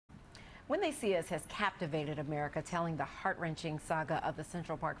When They See Us has captivated America, telling the heart-wrenching saga of the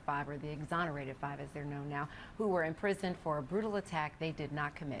Central Park Five, or the Exonerated Five as they're known now, who were imprisoned for a brutal attack they did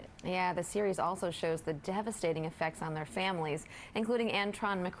not commit. Yeah, the series also shows the devastating effects on their families, including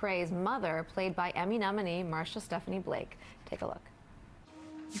Antron McCrae's mother, played by Emmy nominee Marsha Stephanie Blake. Take a look.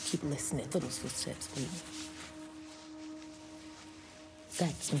 You keep listening to those footsteps, baby.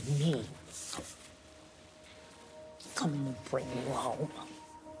 That's me. Coming to bring you home.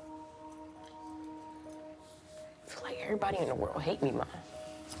 I feel like everybody in the world hate me, Ma.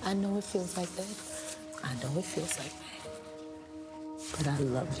 I know it feels like that. I know it feels like that. But I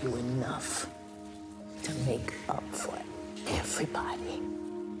love you enough to make up for everybody.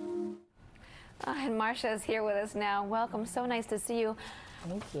 And Marsha is here with us now. Welcome. So nice to see you.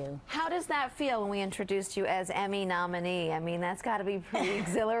 Thank you. How does that feel when we introduced you as Emmy nominee? I mean, that's got to be pretty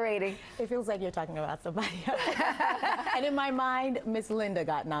exhilarating. It feels like you're talking about somebody else. And in my mind, Miss Linda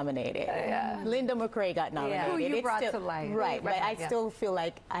got nominated. Linda McCrae got nominated. Who you brought to life. Right, but I still feel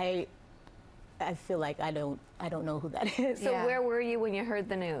like I feel like I don't know who that is. So where were you when you heard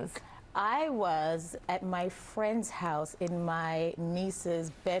the news? I was at my friend's house in my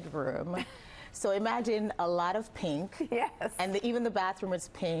niece's bedroom. So imagine a lot of pink. Yes. And even the bathroom was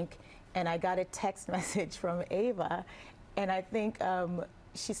pink. And I got a text message from Ava. And I think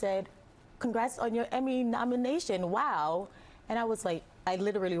she said, "Congrats on your Emmy nomination. Wow." And I was like, I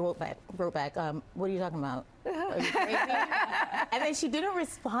literally wrote back, "What are you talking about? Are you crazy?" And then she didn't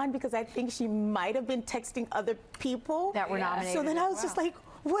respond because I think she might have been texting other people that were nominated. So then I was just like,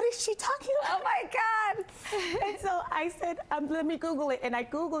 what is she talking about? Oh my God. And so I said, let me Google it. And I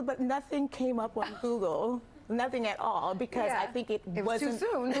Googled, but nothing came up on Google. Nothing at all, because I think it wasn't too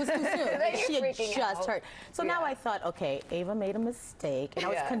soon. It was too soon. She had just heard. So now I thought, okay, Ava made a mistake, and I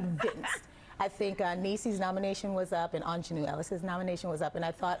was convinced. I think Niecy's nomination was up, and Anjanou Ellis's nomination was up, and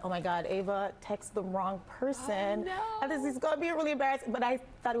I thought, oh my God, Ava texted the wrong person. Oh, no. And this is going to be really embarrassing. But I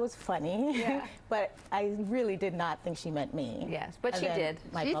thought it was funny. Yeah. But I really did not think she meant me. Yes, but she did.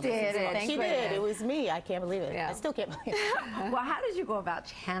 She did. She did. It was me. I can't believe it. Yeah. I still can't believe it. Well, how did you go about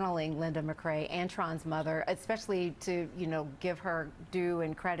channeling Linda McCrae, Antron's mother, especially to, give her due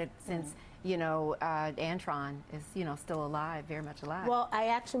and credit since, Antron is, still alive, very much alive? Well, I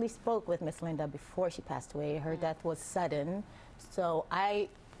actually spoke with Miss Linda before she passed away. Her death was sudden. So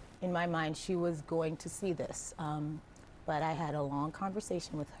in my mind, she was going to see this. But I had a long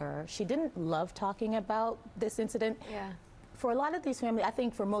conversation with her. She didn't love talking about this incident. Yeah. For a lot of these families, I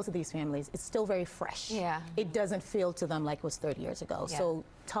think for most of these families, it's still very fresh. Yeah. It doesn't feel to them like it was 30 years ago. Yeah. So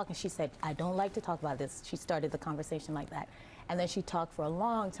she said, I don't like to talk about this. She started the conversation like that. And then she talked for a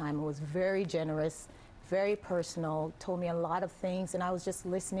long time and was very generous, very personal, told me a lot of things. And I was just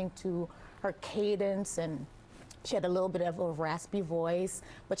listening to her cadence, and she had a little bit of a raspy voice,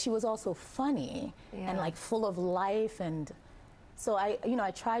 but she was also funny and like full of life. And so I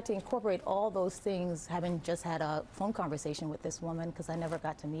tried to incorporate all those things, having just had a phone conversation with this woman, because I never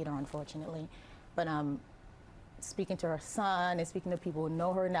got to meet her, unfortunately. But speaking to her son and speaking to people who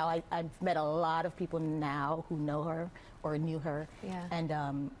know her now, I've met a lot of people now who know her or knew her. Yeah.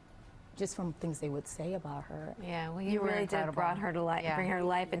 And just from things they would say about her. Yeah, well, you really did brought her to life, bring her to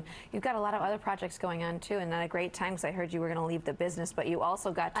life, and you've got a lot of other projects going on too, and not a great time, because I heard you were going to leave the business, but you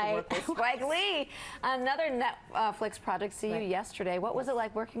also got to work with Spike Lee, another Netflix project. See you yesterday. What was it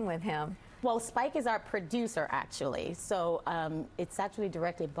like working with him? Well, Spike is our producer, actually. So it's actually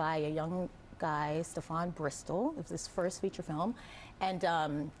directed by a young guy, Stefan Bristol. It was his first feature film,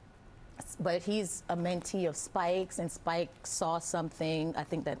 and but he's a mentee of Spike's, and Spike saw something, I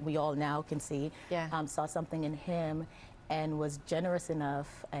think, that we all now can see, saw something in him, and was generous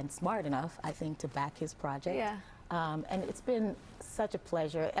enough and smart enough, I think, to back his project. Yeah. And it's been such a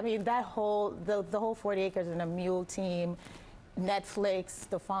pleasure. I mean, that whole, the whole 40 Acres and a Mule team, Netflix,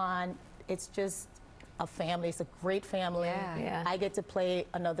 Stefan, it's just a family. It's a great family. Yeah. I get to play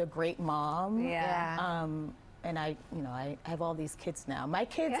another great mom. Yeah. And I have all these kids now. My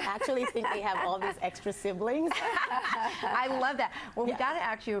kids actually think they have all these extra siblings. I love that. Well, we got to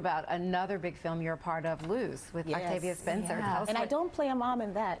ask you about another big film you're a part of, Luce, with Octavia Spencer. Yeah. And I don't play a mom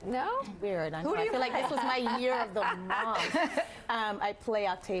in that. No? Weird. I know. I feel like this was my year of the mom. I play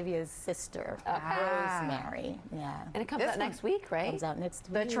Octavia's sister, Rosemary. Yeah. And it comes out next week, right? It comes out next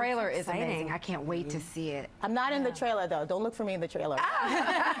week. The trailer is amazing. I can't wait to see it. I'm not in the trailer, though. Don't look for me in the trailer.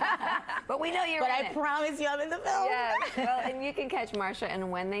 But we know you're in it. But I promise you I'm in the film. Yes. Well, and you can catch Marsha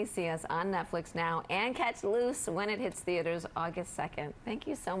and When They See Us on Netflix now, and catch Luce when it hits theaters August 2nd. Thank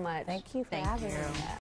you so much. Thank you for having me.